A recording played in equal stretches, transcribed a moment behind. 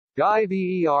Guy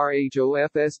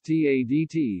Verhofstadt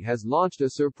has launched a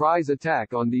surprise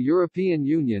attack on the European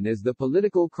Union as the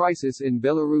political crisis in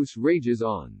Belarus rages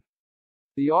on.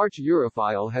 The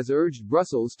arch-Europhile has urged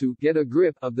Brussels to get a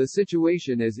grip of the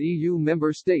situation as EU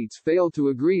member states fail to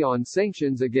agree on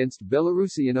sanctions against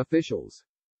Belarusian officials.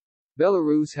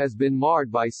 Belarus has been marred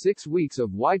by 6 weeks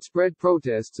of widespread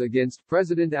protests against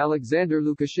President Alexander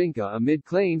Lukashenko amid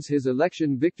claims his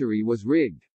election victory was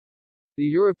rigged. The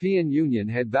European Union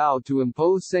had vowed to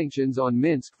impose sanctions on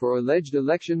Minsk for alleged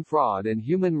election fraud and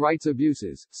human rights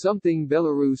abuses, something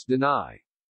Belarus denies.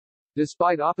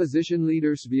 Despite opposition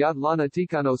leader Sviatlana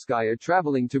Tikhanovskaya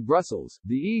traveling to Brussels,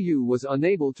 the EU was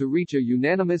unable to reach a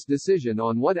unanimous decision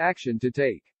on what action to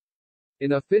take.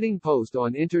 In a fitting post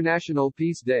on International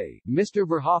Peace Day, Mr.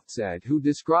 Verhofstadt, who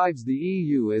describes the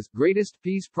EU as greatest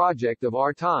peace project of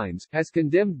our times, has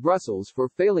condemned Brussels for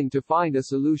failing to find a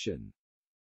solution.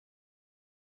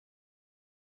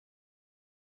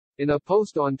 In a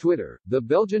post on Twitter, the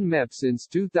Belgian MEP since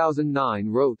 2009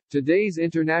 wrote, "Today's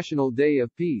International Day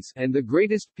of Peace, and the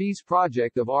greatest peace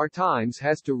project of our times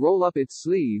has to roll up its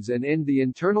sleeves and end the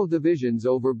internal divisions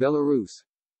over Belarus.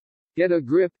 Get a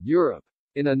grip, Europe."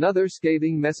 In another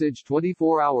scathing message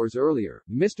 24 hours earlier,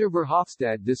 Mr.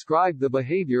 Verhofstadt described the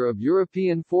behavior of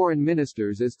European foreign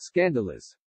ministers as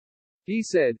scandalous. He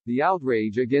said, "The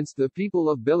outrage against the people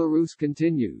of Belarus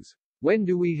continues. When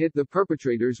do we hit the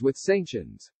perpetrators with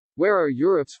sanctions? Where are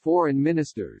Europe's foreign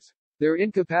ministers? Their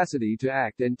incapacity to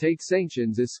act and take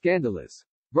sanctions is scandalous.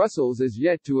 Brussels is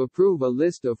yet to approve a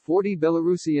list of 40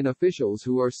 Belarusian officials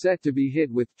who are set to be hit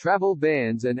with travel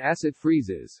bans and asset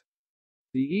freezes."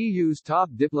 The EU's top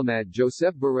diplomat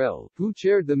Josep Borrell, who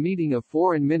chaired the meeting of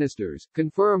foreign ministers,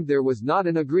 confirmed there was not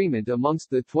an agreement amongst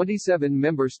the 27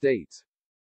 member states.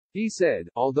 He said,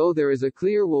 "Although there is a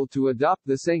clear will to adopt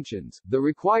the sanctions, the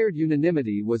required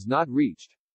unanimity was not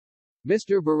reached."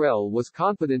 Mr. Borrell was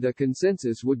confident a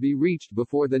consensus would be reached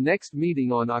before the next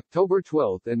meeting on October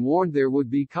 12 and warned there would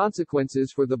be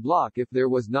consequences for the bloc if there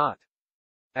was not.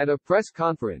 At a press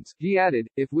conference, he added,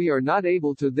 "If we are not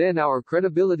able to, then our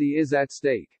credibility is at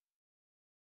stake."